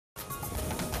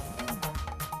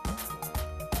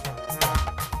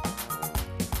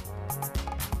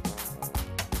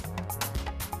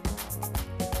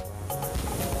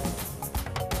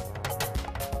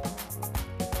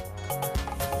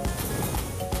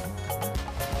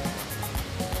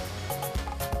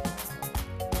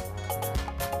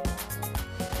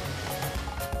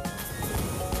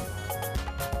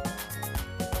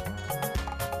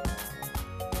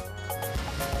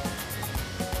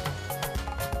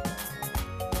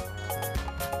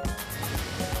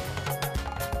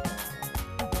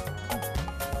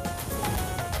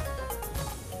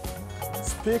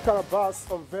Speaker Abbas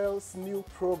unveils new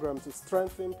program to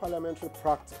strengthen parliamentary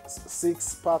practice,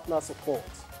 seeks partner support.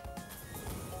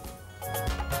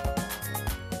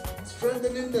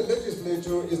 Strengthening the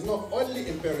legislature is not only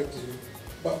imperative,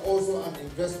 but also an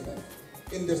investment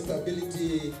in the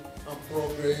stability and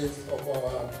progress of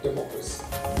our democracy.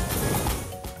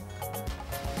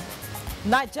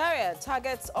 Nigeria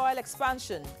targets oil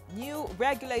expansion. New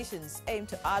regulations aim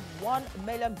to add 1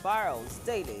 million barrels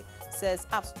daily, says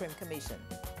Upstream Commission.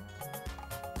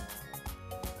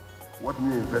 What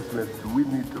new investments do we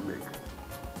need to make?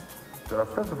 So that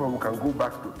first of all, we can go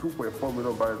back to 2.4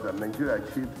 million barrels that Nigeria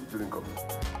achieved during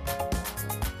COVID.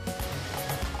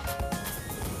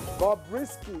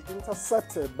 Bobrisky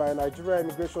intercepted by Nigerian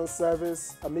Immigration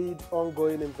Service amid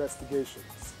ongoing investigations.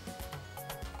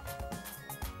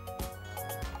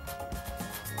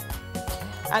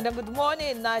 And a good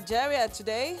morning, Nigeria.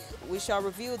 Today, we shall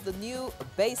review the new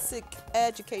basic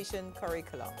education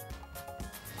curriculum.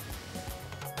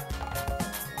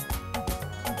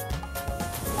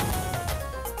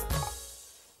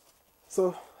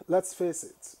 So let's face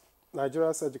it,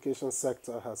 Nigeria's education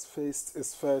sector has faced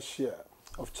its fair share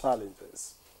of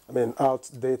challenges.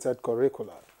 Outdated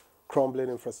curricula, crumbling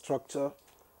infrastructure,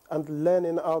 and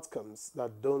learning outcomes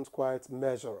that don't quite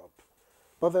measure up.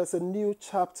 But there's a new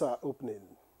chapter opening.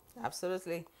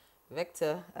 Absolutely,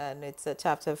 Victor, and it's a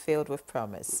chapter filled with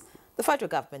promise. The federal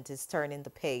government is turning the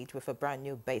page with a brand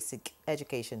new basic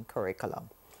education curriculum.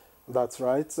 That's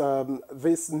right.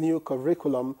 This new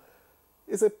curriculum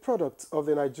is a product of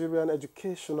the Nigerian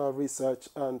Educational Research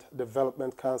and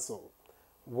Development Council,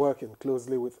 working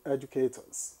closely with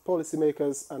educators,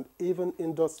 policymakers, and even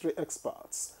industry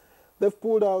experts. They've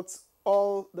pulled out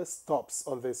all the stops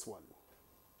on this one.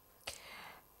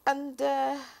 And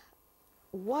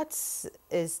what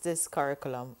is this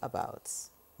curriculum about?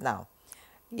 Now,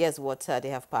 here's what they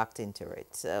have packed into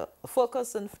it. A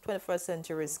focus on 21st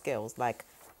century skills like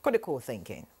critical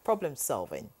thinking, problem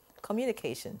solving,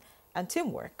 communication, and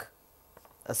teamwork.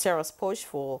 A serious push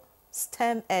for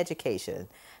STEM education.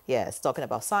 Yes, talking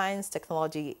about science,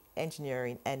 technology,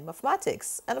 engineering, and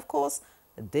mathematics. And of course,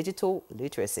 digital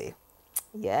literacy.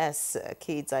 Yes,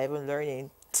 kids are even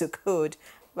learning to code.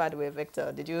 By the way,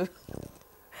 Victor, did you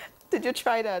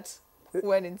try that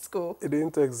when in school? It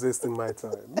didn't exist in my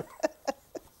time.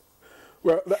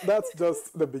 Well, that's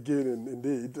just the beginning,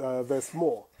 indeed. There's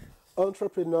more.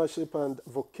 Entrepreneurship and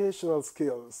vocational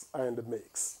skills are in the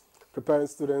mix, preparing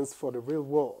students for the real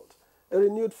world. A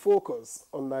renewed focus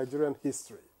on Nigerian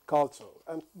history, culture,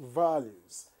 and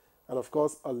values. And of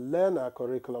course, a learner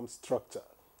curriculum structure.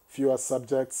 Fewer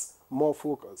subjects, more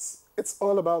focus. It's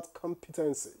all about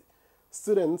competency.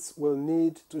 Students will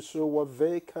need to show what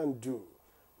they can do,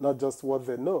 not just what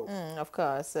they know. Of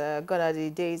course, gone are the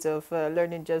days of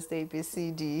learning just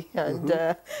ABCD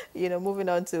and, moving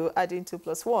on to adding 2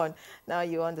 plus 1. Now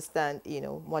you understand,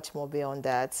 much more beyond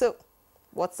that. So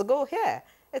what's the goal here?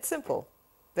 It's simple.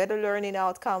 Better learning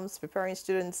outcomes, preparing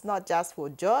students not just for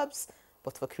jobs,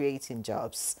 but for creating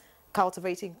jobs.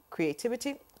 Cultivating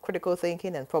creativity, critical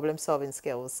thinking, and problem-solving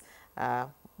skills.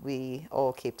 We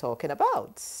all keep talking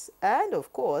about. And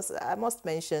of course, I must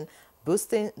mention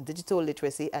boosting digital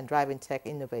literacy and driving tech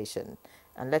innovation.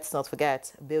 And let's not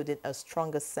forget building a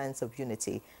stronger sense of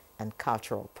unity and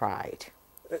cultural pride.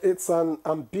 It's an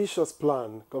ambitious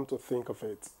plan, come to think of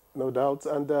it, no doubt.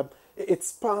 And it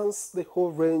spans the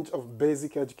whole range of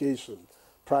basic education,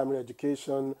 primary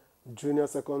education, junior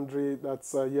secondary,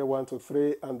 that's year 1 to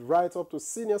 3, and right up to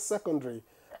senior secondary,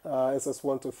 SS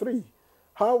 1 to 3.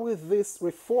 How will this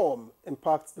reform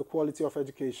impact the quality of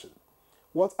education?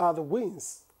 What are the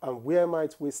wins and where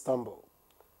might we stumble?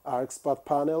 Our expert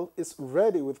panel is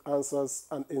ready with answers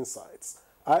and insights.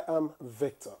 I am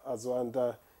Victor Azo, and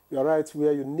you're right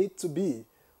where you need to be.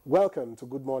 Welcome to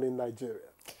Good Morning Nigeria.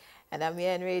 And I'm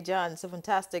Henry John. It's a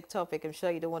fantastic topic. I'm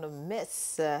sure you don't want to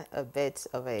miss a bit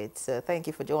of it. So thank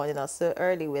you for joining us so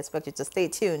early. We expect you to stay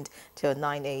tuned till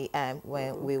 9 a.m.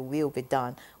 when we will be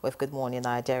done with Good Morning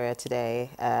Nigeria today.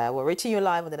 We're reaching you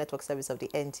live on the network service of the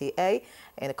NTA.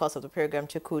 In the course of the program,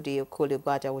 Chukwudi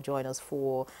Okoli-Gbaja will join us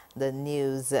for the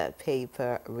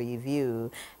newspaper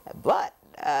review. But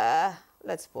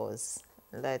let's pause.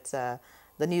 Let the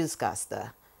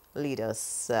newscaster lead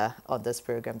us on this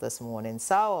program this morning.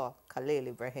 Sawa Khalil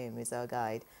Ibrahim is our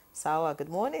guide. Sawa, good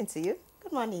morning to you.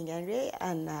 Good morning, Henry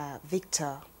and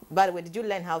Victor. By the way, did you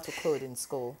learn how to code in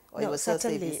school? Or No,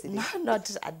 certainly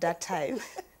not at that time.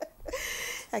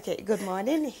 Okay, good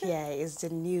morning. Here is the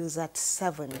news at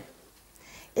 7.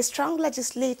 A strong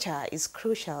legislature is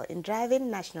crucial in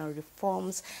driving national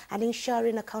reforms and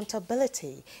ensuring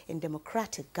accountability in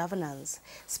democratic governance.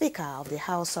 Speaker of the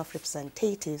House of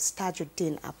Representatives,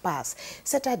 Tajuddin Abbas,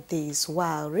 said that this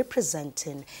while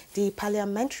representing the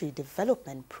Parliamentary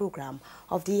Development Program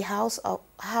of the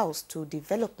House to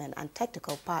Development and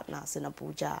Technical Partners in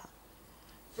Abuja.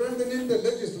 Strengthening the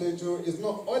legislature is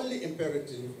not only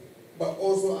imperative, but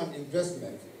also an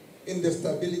investment in the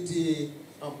stability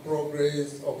and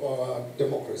progress of our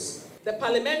democracy. The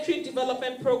Parliamentary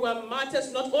Development Program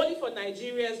matters not only for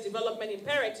Nigeria's development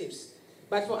imperatives,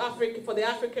 but for the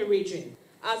African region.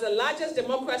 As the largest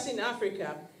democracy in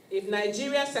Africa, if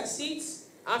Nigeria succeeds,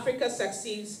 Africa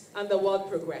succeeds, and the world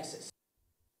progresses.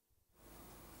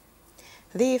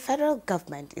 The federal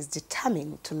government is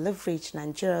determined to leverage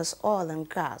Nigeria's oil and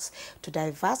gas to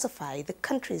diversify the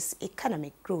country's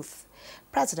economic growth.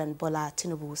 President Bola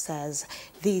Tinubu says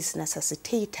these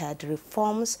necessitated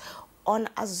reforms on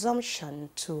assumption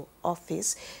to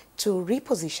office to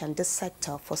reposition the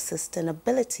sector for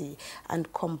sustainability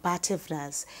and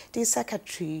combativeness. The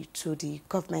Secretary to the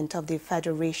Government of the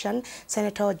Federation,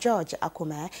 Senator George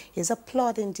Akume, is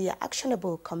applauding the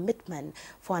actionable commitment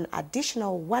for an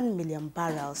additional 1 million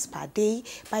barrels per day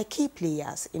by key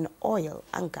players in oil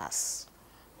and gas.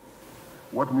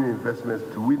 What new investments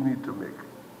do we need to make?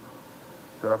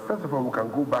 So that first of all, we can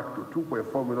go back to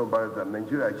 2.4 million barrels that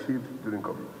Nigeria achieved during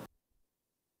COVID.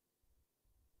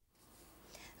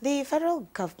 The federal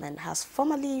government has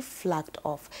formally flagged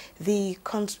off the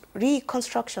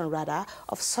reconstruction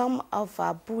of some of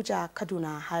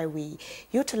Abuja-Kaduna highway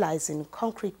utilizing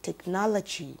concrete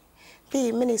technology.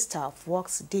 The Minister of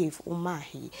Works, Dave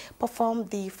Umahi,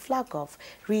 performed the flag-off,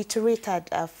 reiterated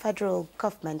a federal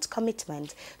government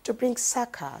commitment to bring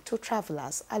SACA to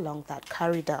travelers along that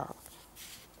corridor.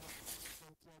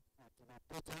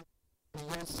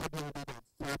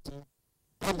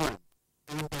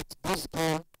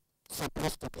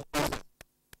 Supposed to be over,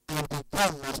 and the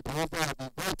goal was to over have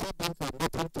invited them for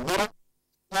meeting tomorrow,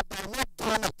 but they're not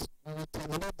doing it. We will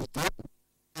terminate the job,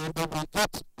 and they will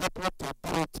get people to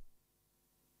do it.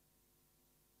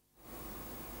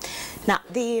 Now,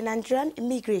 the Nigerian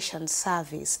Immigration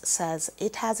Service says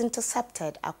it has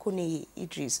intercepted Akuneye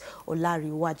Idris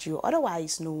Olariwaju,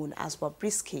 otherwise known as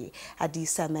Bobrisky, at the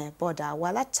Seme border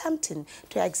while attempting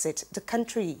to exit the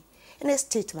country. In a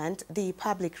statement, the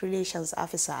Public Relations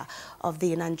Officer of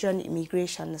the Nigerian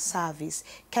Immigration Service,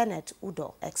 Kenneth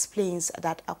Udo, explains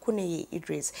that Akuneye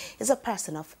Idris is a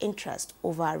person of interest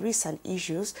over recent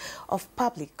issues of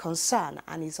public concern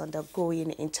and is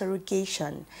undergoing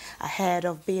interrogation ahead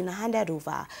of being handed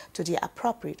over to the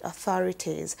appropriate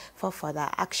authorities for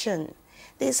further action.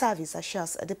 The service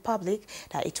assures the public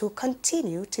that it will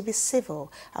continue to be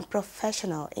civil and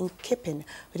professional in keeping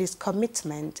with its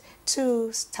commitment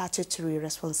to statutory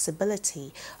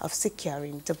responsibility of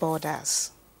securing the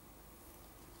borders.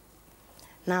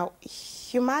 Now,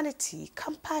 humanity,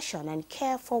 compassion, and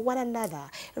care for one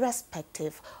another,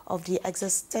 irrespective of the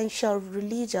existential,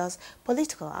 religious,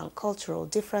 political, and cultural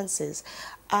differences,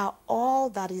 are all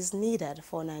that is needed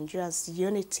for Nigeria's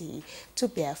unity to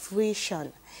bear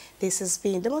fruition. This is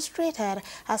being demonstrated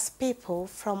as people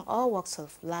from all walks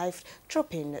of life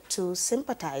trooping to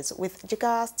sympathize with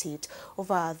Jigawa State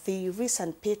over the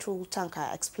recent petrol tanker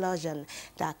explosion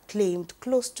that claimed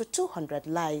close to 200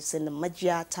 lives in the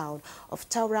Majia town of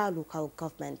Taura local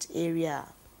government area.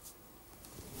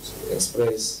 To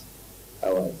express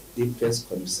our deepest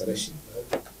commiseration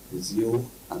with you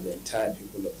and the entire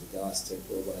people of the Jigawa State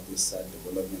over this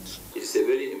development. It's a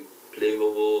very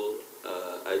inflammable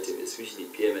item, especially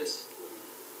PMS.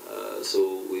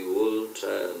 So we will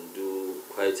try and do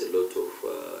quite a lot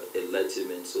of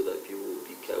enlightenment so that people will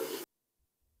be careful.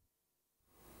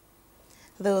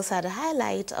 Those are the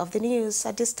highlights of the news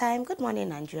at this time. Good Morning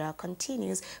Nigeria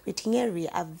continues with Nyeri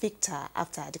and Victor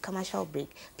after the commercial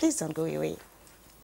break. Please don't go away.